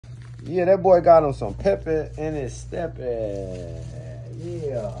Yeah, that boy got him some pepper in his stepping.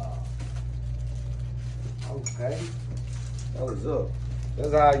 Yeah. Okay. That was up.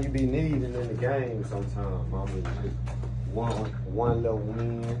 That's how you be needing in the game sometimes. I mean, just one little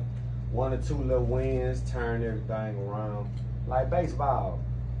win, 1 or 2 little wins, turn everything around. Like baseball,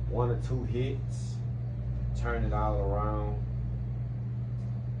 1 or 2 hits, turn it all around.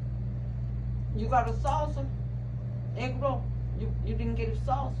 You got a salsa? Egg roll? You didn't get a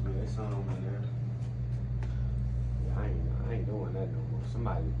salsa? Yeah, there's some in there. Yeah, I ain't doing that no more.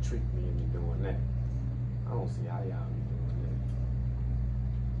 Somebody tricked me into doing that. I don't see how y'all be doing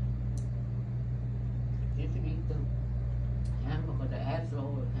that. You should eat the hamburger, the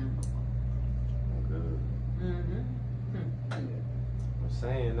asshole hamburger. I'm good. Mm-hmm. I'm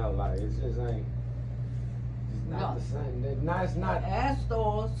saying though, like it's just ain't. It's not the same. It's not.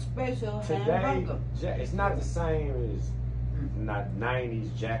 Astor special Today, hamburger. it's not the same as not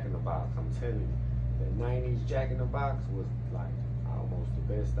 90s Jack in the Box. I'm telling you, the 90s Jack in the Box was like almost the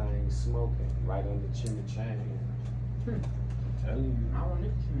best thing smoking right on the chimichanga. I'm telling you. I want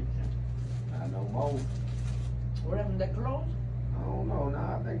this chimichanga. Not no more. What happened? They closed? I don't know.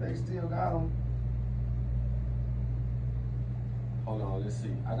 Nah, I think they still got them. Hold on, let's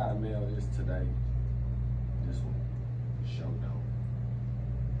see. I gotta mail this today. This one, show note,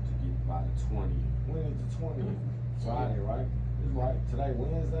 to get by the 20th. When is the 20th? Friday, right? It's right. Today,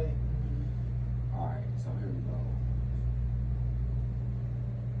 Wednesday? All right, so here we go.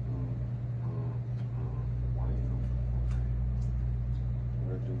 Okay.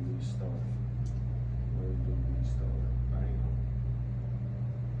 Where do we start? Where do we start? Bam.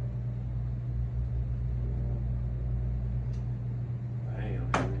 Bam,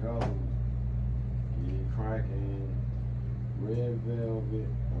 here we go. Get it cracking. Red velvet,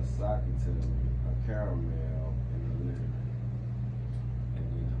 a socketilla, a caramel in the living room. And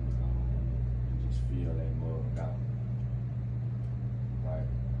then I'm gonna just feel that mug out. Right.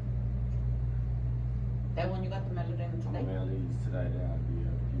 That one you got the melody in today? I'm gonna mail these today. That'll be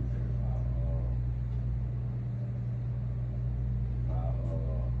able to get there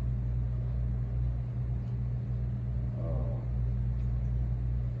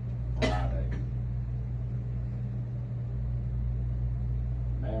Friday.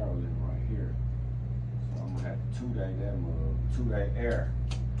 Maryland right here. So I'm gonna have to 2-day that mug, 2-day air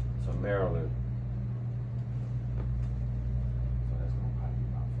to Maryland. So that's gonna probably be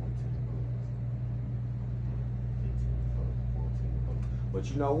about 14 bucks. 15 bucks, 14 bucks. But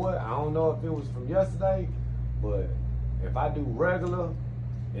you know what? I don't know if it was from yesterday, but if I do regular,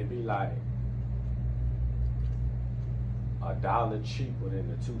 it'd be like $1 cheaper than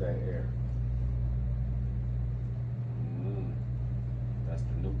the 2-day air. That's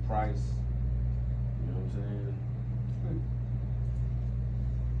the new price. You know what I'm saying?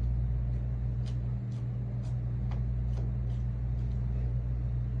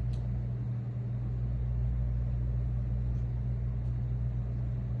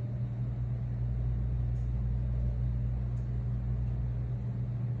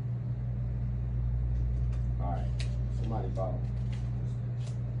 All right, somebody bought them.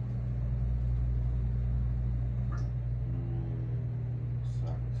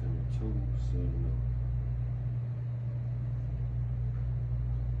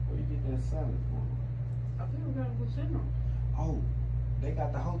 Where you get that salad from? I think we gotta go sit them. Oh, they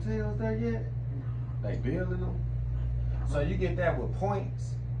got the hotels there yet? No. They building them? So you get that with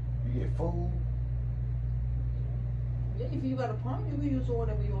points? You get food? Yeah, if you got a point, you can use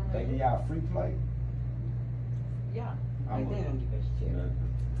whatever you want to They give use. y'all a free plate? Yeah. I'm They don't give us shit.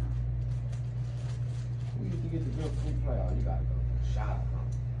 We used to get the good free plate. Oh, you gotta go to the shop,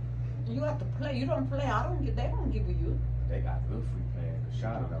 huh? You have to play. You don't play. I don't get. They don't give you. They got good free play at the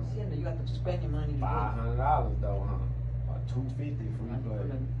shop though. Yeah, you have to spend your money. To $500 though, huh? Or $250 free play.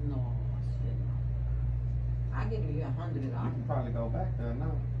 No, shit, no. I get you $100. You can probably go back there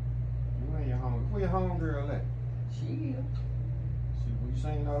now. You ain't your home. Where your home girl at? She. You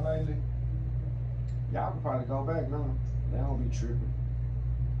seen her lately? Y'all can probably go back now. They don't be tripping.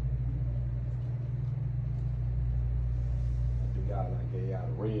 Y'all like gave y'all a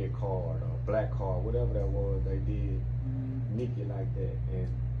red card or a black card, whatever that was, they did nick it like that in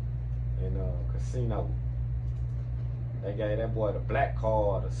casino. They gave that boy the black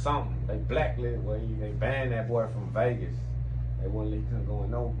card or something. They blacklisted, they banned that boy from Vegas. They wouldn't let him go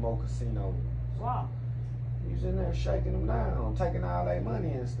in no more casinos. Wow. He was in there shaking them down, taking all their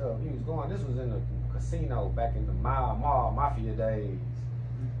money and stuff. He was going, this was in the casino back in the mall mafia days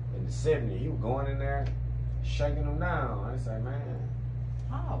in the 70s. He was going in there, shaking them down. I say, man.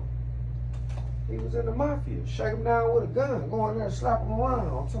 How? He was in the mafia. Shake him down with a gun. Go in there and slap him around.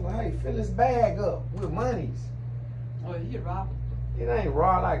 I'm telling him, hey, fill his bag up with monies. Oh, he robbed. It ain't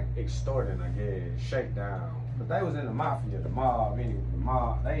raw like extorting, I guess. Shake down. But they was in the mafia, the mob anyway.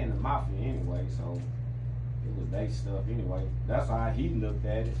 They in the mafia anyway, so it was they stuff anyway. That's how he looked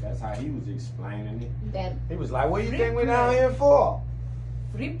at it. That's how he was explaining it. That He was like, what you think we down here for?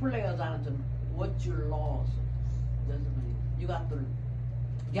 Free players aren't what your laws doesn't mean. You got to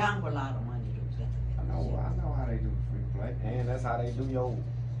gamble a lot of money to get I know how they do free play. And that's how they do your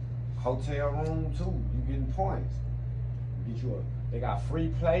hotel room too. You getting points. They got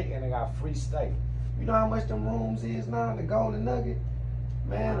free play and they got free stay. You know how much them rooms is now, the Golden Nugget?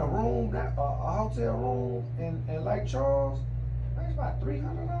 Man, a hotel room in Lake Charles, that's about $300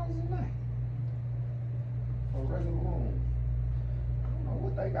 a night for a regular room. I don't know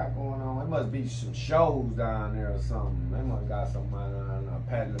what they got going on. It must be some shows down there or something. They must got something down there.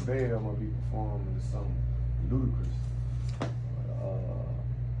 Patti LaBelle must be performing something ludicrous.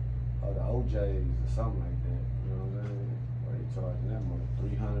 Or the OJs or something like that. You know what I'm saying? Where they charging them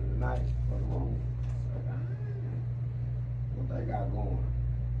 $300 a night for the room. What they got going?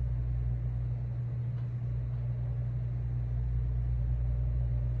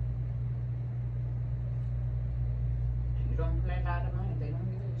 You don't play a lot of money, they don't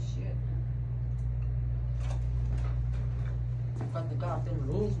give a shit. But they got them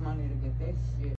lose money to get that shit.